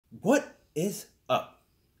What is up?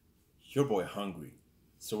 Your boy hungry,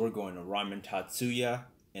 so we're going to Ramen Tatsuya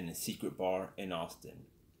in a secret bar in Austin.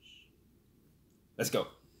 Let's go.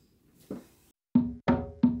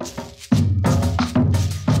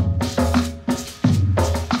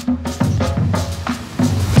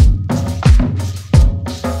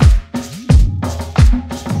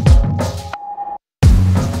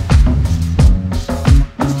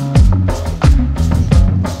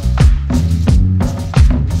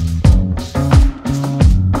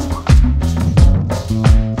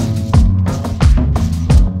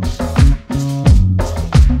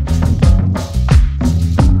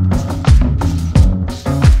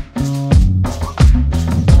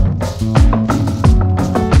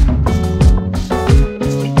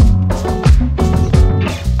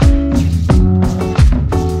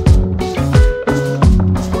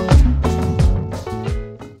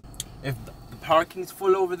 If the parking's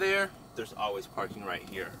full over there, there's always parking right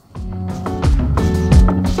here.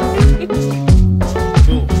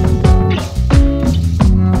 Cool.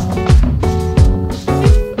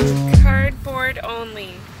 Cardboard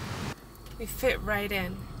only. We fit right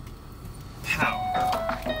in. Pow.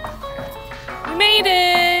 We made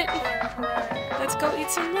it! Let's go eat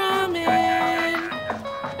some ramen.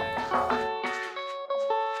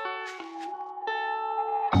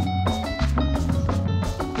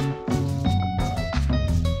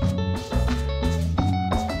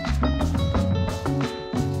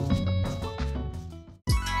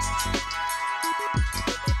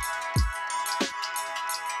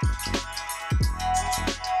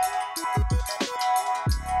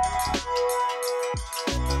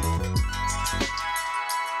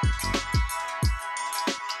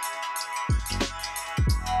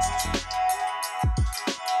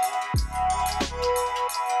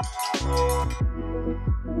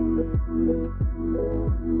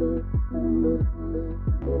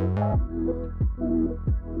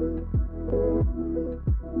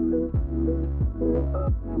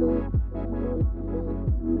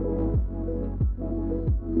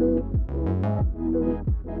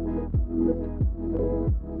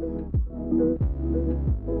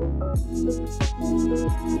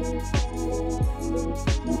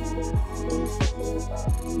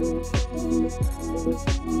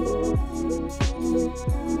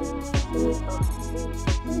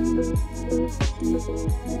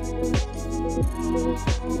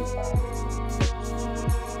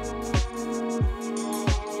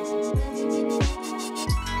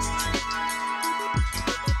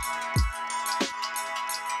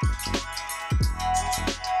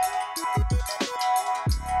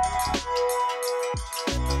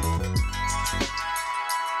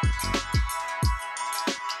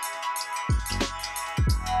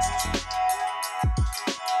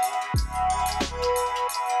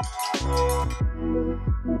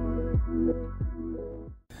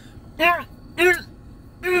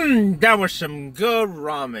 That was some good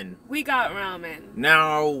ramen. We got ramen.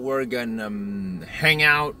 Now we're gonna hang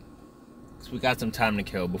out, because we got some time to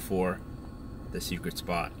kill before the secret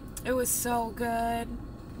spot. It was so good.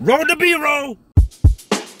 Roll the B-roll!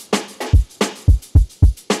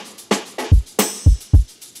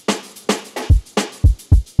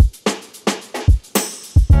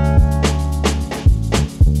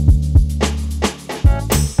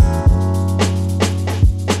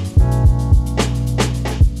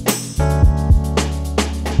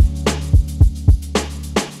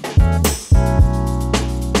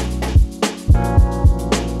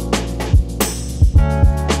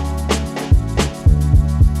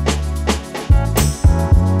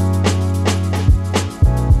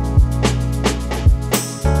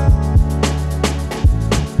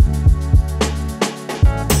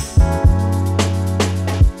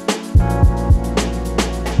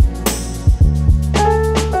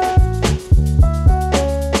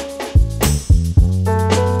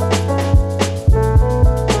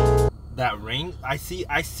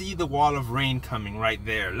 I see the wall of rain coming right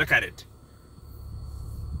there. Look at it.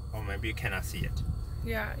 Oh, maybe you cannot see it.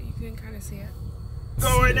 Yeah, you can kind of see it.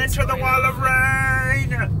 Going into the wall of rain!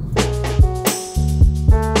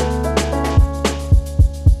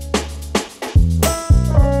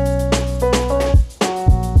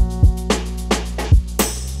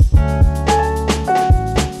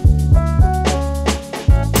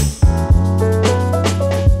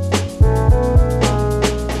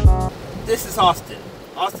 This is Austin,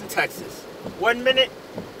 Texas. 1 minute,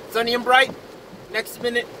 sunny and bright. Next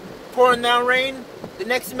minute, pouring down rain. The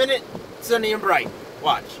next minute, sunny and bright.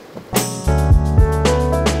 Watch.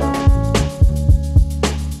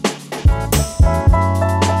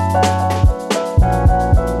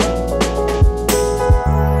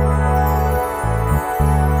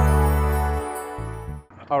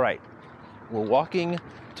 We're walking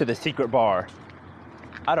to the secret bar.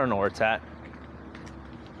 I don't know where it's at,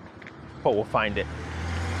 but we'll find it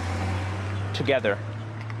together.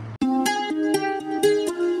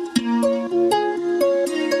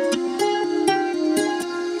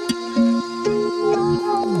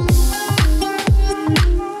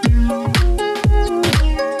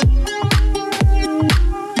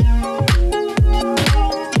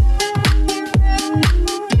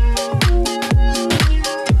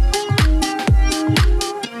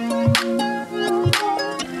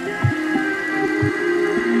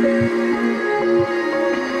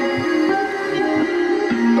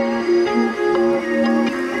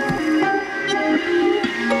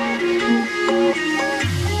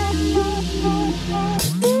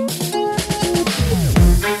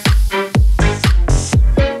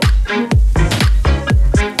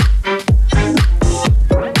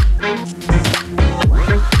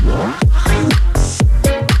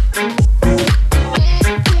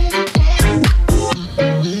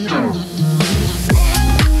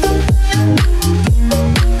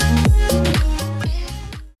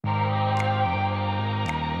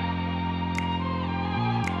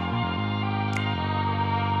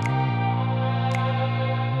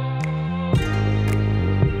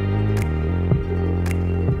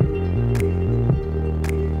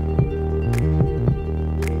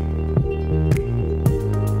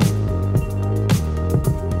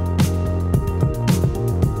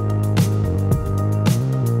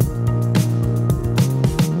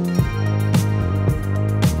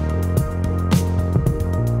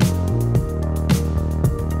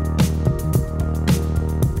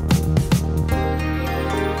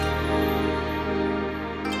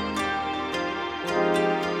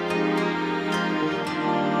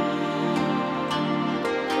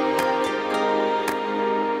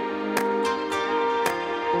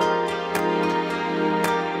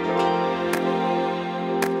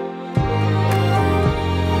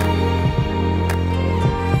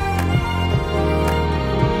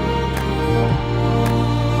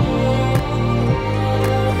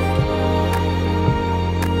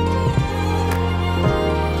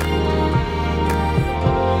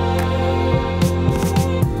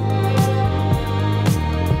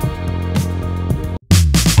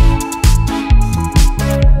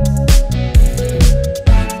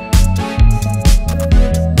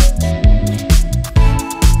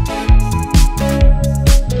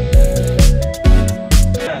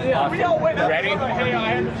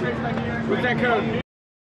 What's that code?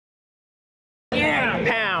 Yeah,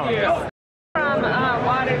 pound. Yeah. From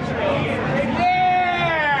Watertrade. Yeah!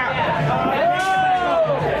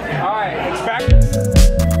 All right, expect.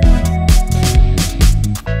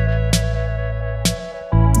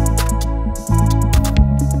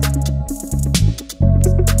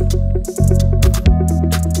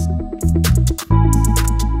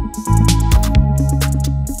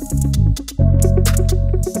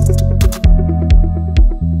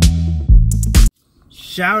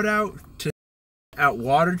 Shout out to at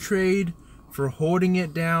Watertrade for holding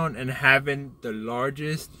it down and having the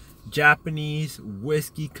largest Japanese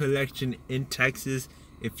whiskey collection in Texas.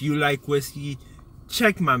 If you like whiskey,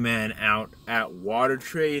 check my man out at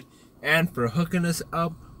Watertrade, and for hooking us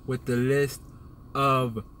up with the list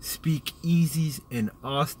of speakeasies in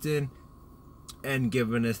Austin and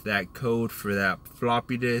giving us that code for that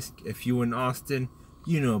floppy disk. If you in Austin,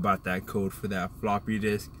 you know about that code for that floppy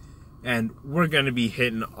disk. And we're going to be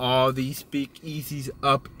hitting all these speakeasies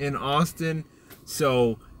up in Austin.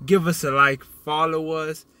 So give us a like, follow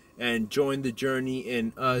us, and join the journey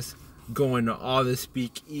in us going to all the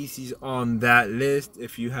speakeasies on that list.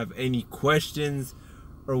 If you have any questions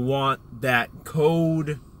or want that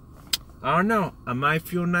code, I don't know, I might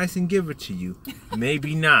feel nice and give it to you.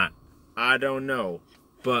 Maybe not. I don't know.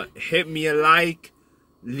 But hit me a like,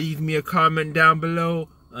 leave me a comment down below,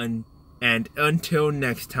 and until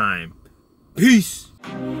next time, peace.